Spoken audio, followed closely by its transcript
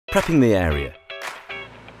Prepping the area.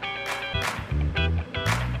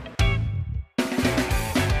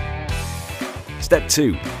 Step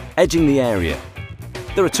 2. Edging the area.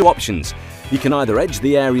 There are two options. You can either edge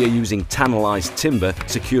the area using tannalized timber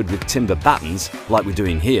secured with timber battens, like we're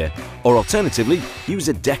doing here, or alternatively, use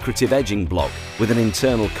a decorative edging block with an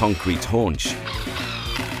internal concrete haunch.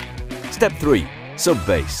 Step 3.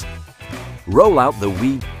 Subbase. Roll out the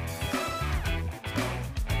weed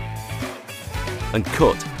and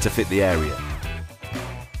cut to fit the area.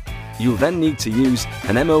 You'll then need to use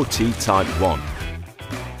an MOT Type 1.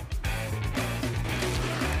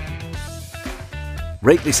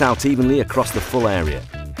 Rake this out evenly across the full area.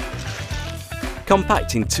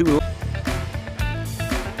 Compact in two.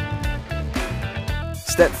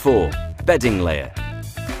 Step 4. Bedding layer.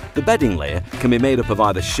 The bedding layer can be made up of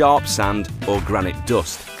either sharp sand or granite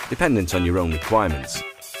dust, dependent on your own requirements.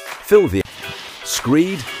 Fill the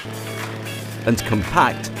screed and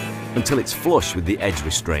compact until it's flush with the edge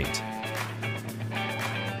restraint.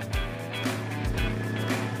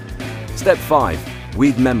 Step 5.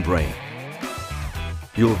 Weed membrane.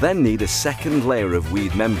 You'll then need a second layer of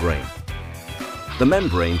weed membrane. The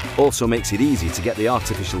membrane also makes it easy to get the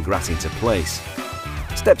artificial grass into place.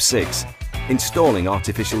 Step 6. Installing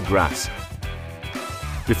artificial grass.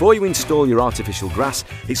 Before you install your artificial grass,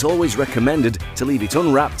 it's always recommended to leave it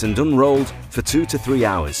unwrapped and unrolled for 2 to 3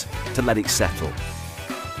 hours to let it settle.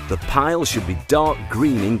 The pile should be dark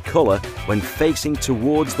green in colour when facing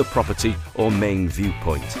towards the property or main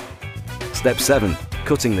viewpoint. Step 7.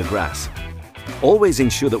 Cutting the grass. Always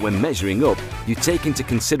ensure that when measuring up, you take into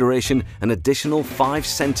consideration an additional 5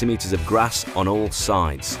 centimetres of grass on all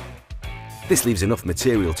sides. This leaves enough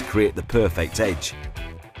material to create the perfect edge.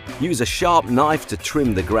 Use a sharp knife to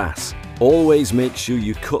trim the grass. Always make sure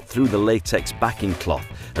you cut through the latex backing cloth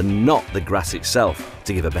and not the grass itself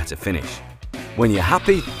to give a better finish. When you're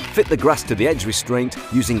happy, fit the grass to the edge restraint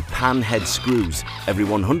using pan head screws every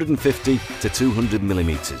 150 to 200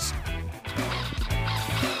 millimetres.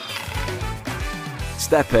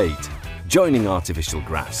 Step 8. Joining artificial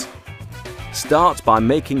grass. Start by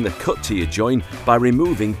making the cut to your join by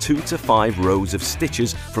removing 2 to 5 rows of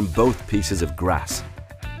stitches from both pieces of grass.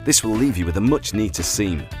 This will leave you with a much neater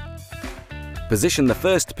seam. Position the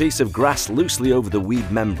first piece of grass loosely over the weed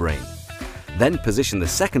membrane. Then position the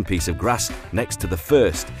second piece of grass next to the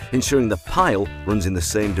first, ensuring the pile runs in the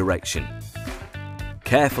same direction.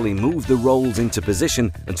 Carefully move the rolls into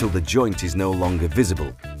position until the joint is no longer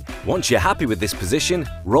visible. Once you're happy with this position,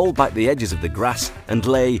 roll back the edges of the grass and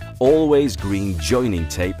lay Always Green joining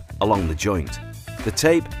tape along the joint. The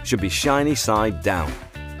tape should be shiny side down.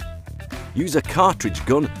 Use a cartridge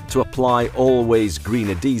gun to apply Always Green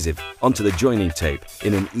adhesive onto the joining tape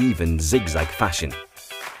in an even zigzag fashion.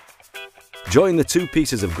 Join the 2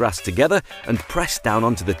 pieces of grass together and press down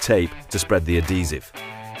onto the tape to spread the adhesive.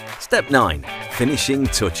 Step 9. Finishing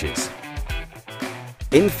touches.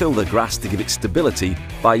 Infill the grass to give it stability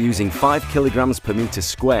by using 5 kilograms per metre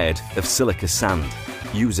squared of silica sand.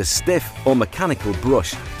 Use a stiff or mechanical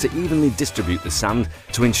brush to evenly distribute the sand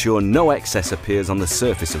to ensure no excess appears on the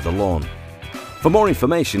surface of the lawn. For more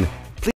information,